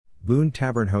Boone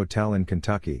Tavern Hotel in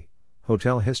Kentucky,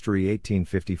 Hotel History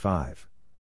 1855.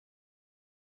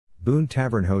 Boone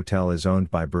Tavern Hotel is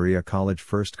owned by Berea College,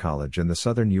 first college in the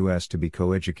southern U.S. to be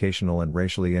coeducational and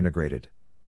racially integrated.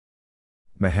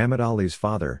 Muhammad Ali's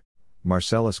father,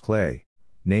 Marcellus Clay,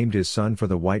 named his son for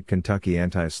the white Kentucky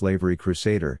anti-slavery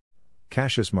crusader,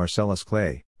 Cassius Marcellus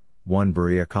Clay, one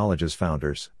Berea College's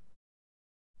founders.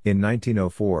 In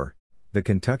 1904, the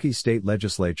Kentucky State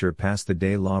Legislature passed the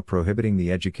day law prohibiting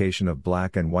the education of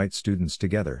black and white students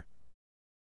together.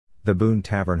 The Boone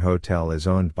Tavern Hotel is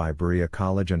owned by Berea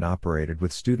College and operated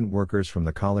with student workers from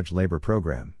the college labor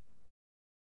program.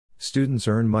 Students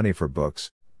earn money for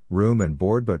books, room and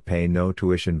board but pay no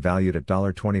tuition, valued at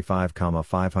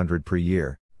 $25,500 per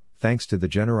year, thanks to the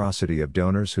generosity of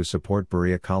donors who support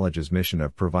Berea College's mission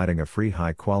of providing a free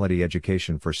high-quality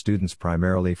education for students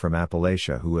primarily from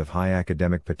Appalachia who have high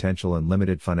academic potential and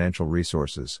limited financial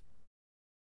resources.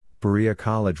 Berea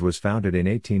College was founded in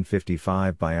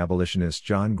 1855 by abolitionists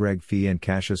John Gregg Fee and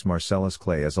Cassius Marcellus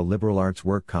Clay as a liberal arts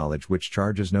work college which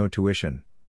charges no tuition.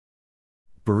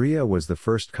 Berea was the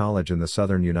first college in the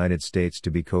southern United States to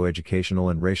be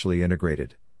coeducational and racially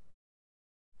integrated.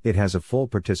 It has a full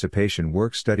participation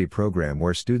work-study program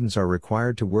where students are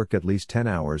required to work at least 10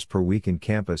 hours per week in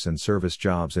campus and service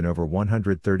jobs in over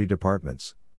 130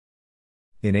 departments.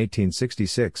 In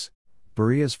 1866,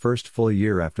 Berea's first full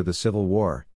year after the Civil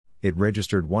War, it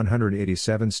registered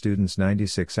 187 students,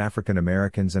 96 African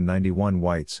Americans and 91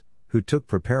 whites, who took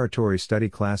preparatory study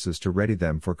classes to ready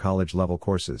them for college-level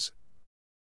courses.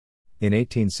 In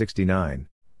 1869,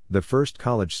 the first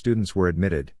college students were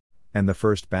admitted, and the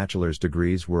first bachelor's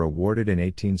degrees were awarded in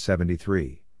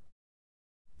 1873.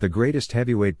 The greatest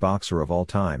heavyweight boxer of all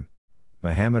time,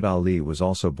 Muhammad Ali, was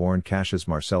also born Cassius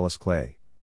Marcellus Clay.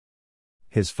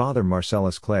 His father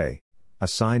Marcellus Clay, a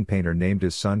sign painter, named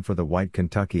his son for the white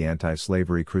Kentucky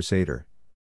anti-slavery crusader.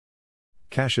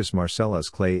 Cassius Marcellus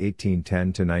Clay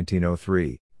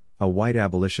 1810-1903, a white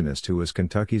abolitionist who was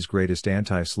Kentucky's greatest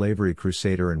anti-slavery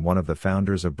crusader and one of the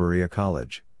founders of Berea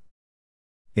College.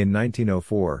 In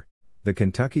 1904, the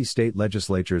Kentucky State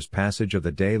Legislature's passage of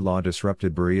the day law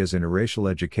disrupted Berea's interracial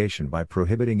education by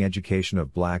prohibiting education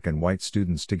of black and white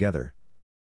students together.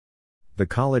 The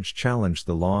college challenged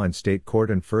the law in state court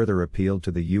and further appealed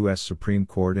to the U.S. Supreme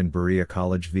Court in Berea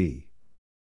College v.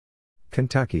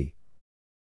 Kentucky.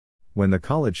 When the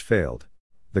college failed,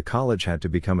 the college had to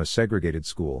become a segregated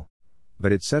school,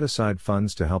 but it set aside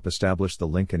funds to help establish the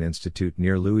Lincoln Institute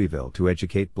near Louisville to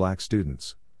educate black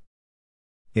students.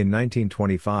 In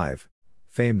 1925,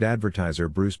 famed advertiser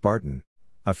Bruce Barton,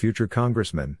 a future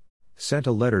congressman, sent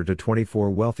a letter to 24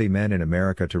 wealthy men in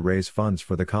America to raise funds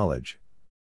for the college.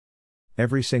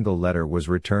 Every single letter was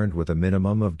returned with a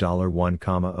minimum of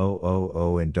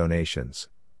 $1,000 in donations.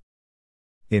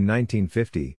 In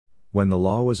 1950, when the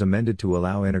law was amended to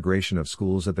allow integration of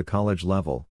schools at the college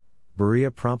level,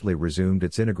 Berea promptly resumed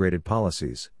its integrated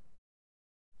policies.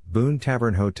 Boone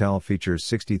Tavern Hotel features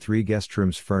 63 guest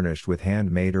rooms furnished with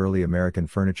handmade early American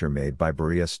furniture made by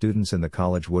Berea students in the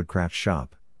college woodcraft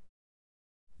shop.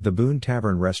 The Boone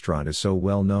Tavern restaurant is so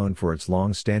well known for its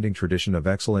long-standing tradition of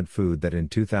excellent food that in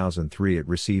 2003 it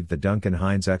received the Duncan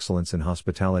Hines Excellence in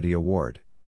Hospitality Award.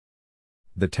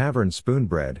 The tavern's spoon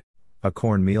bread, a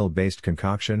cornmeal-based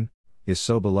concoction, is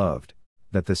so beloved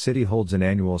that the city holds an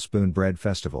annual spoon bread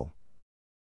festival.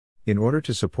 In order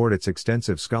to support its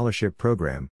extensive scholarship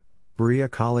program, Berea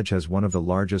College has one of the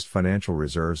largest financial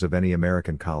reserves of any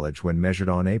American college when measured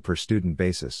on a per-student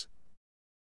basis.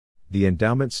 The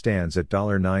endowment stands at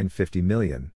 $950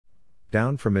 million,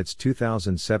 down from its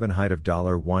 2007 height of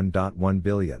 $1.1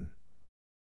 billion.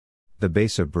 The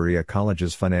base of Berea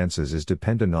College's finances is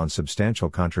dependent on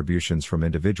substantial contributions from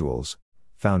individuals,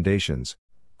 foundations,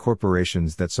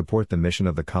 corporations that support the mission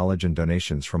of the college and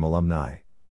donations from alumni.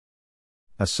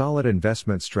 A solid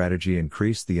investment strategy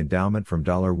increased the endowment from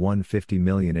 $150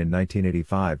 million in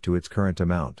 1985 to its current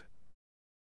amount.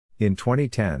 In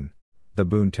 2010, the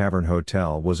Boone Tavern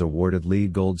Hotel was awarded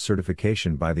LEED Gold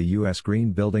certification by the U.S.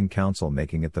 Green Building Council,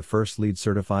 making it the first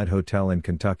LEED-certified hotel in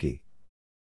Kentucky.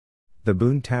 The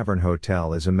Boone Tavern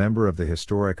Hotel is a member of the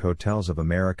Historic Hotels of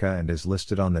America and is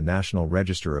listed on the National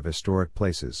Register of Historic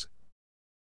Places.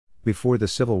 Before the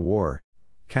Civil War,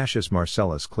 Cassius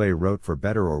Marcellus Clay wrote, "For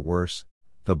better or worse,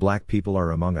 the black people are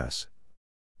among us.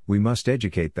 We must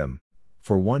educate them,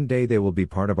 for one day they will be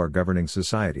part of our governing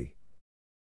society."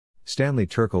 Stanley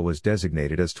Turkle was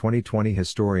designated as 2020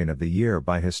 Historian of the Year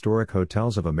by Historic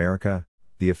Hotels of America,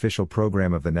 the official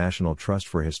program of the National Trust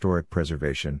for Historic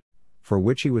Preservation, for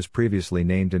which he was previously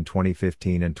named in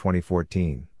 2015 and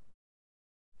 2014.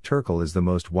 Turkle is the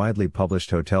most widely published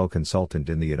hotel consultant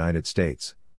in the United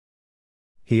States.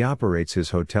 He operates his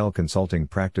hotel consulting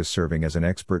practice serving as an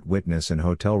expert witness in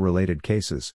hotel-related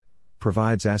cases,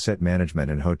 provides asset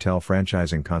management and hotel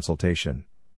franchising consultation.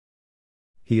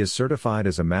 He is certified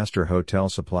as a Master Hotel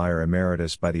Supplier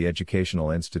Emeritus by the Educational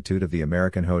Institute of the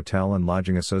American Hotel and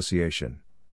Lodging Association.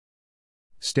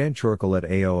 Stan Chorkel at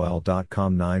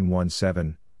AOL.com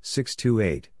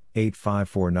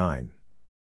 917-628-8549.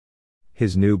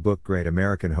 His new book Great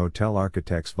American Hotel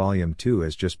Architects Volume 2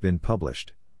 has just been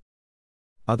published.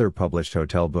 Other published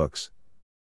hotel books: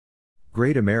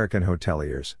 Great American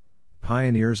Hoteliers,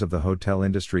 Pioneers of the Hotel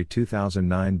Industry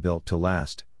 2009 Built to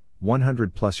Last,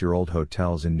 100-plus-year-old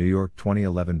hotels in New York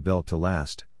 2011 Built to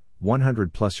Last,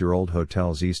 100-plus-year-old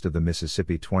hotels east of the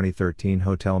Mississippi 2013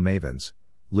 Hotel Mavens,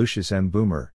 Lucius M.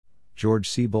 Boomer, George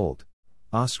C. Bolt,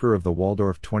 Oscar of the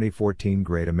Waldorf 2014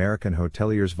 Great American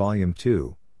Hoteliers Volume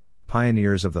 2,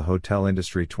 Pioneers of the Hotel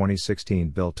Industry 2016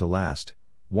 Built to Last,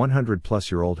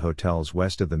 100-plus-year-old hotels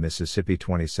west of the Mississippi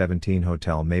 2017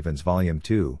 Hotel Mavens Volume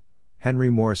 2, Henry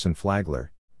Morrison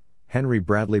Flagler, Henry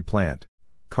Bradley Plant,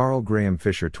 Carl Graham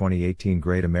Fisher 2018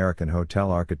 Great American Hotel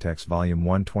Architects Volume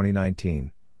 1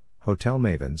 2019, Hotel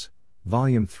Mavens,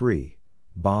 Volume 3,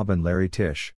 Bob and Larry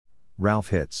Tisch, Ralph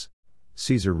Hitz,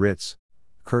 Caesar Ritz,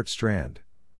 Kurt Strand.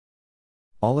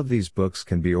 All of these books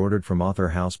can be ordered from Author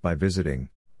House by visiting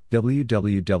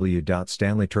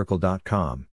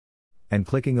www.stanleyturkel.com and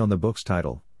clicking on the book's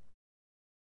title.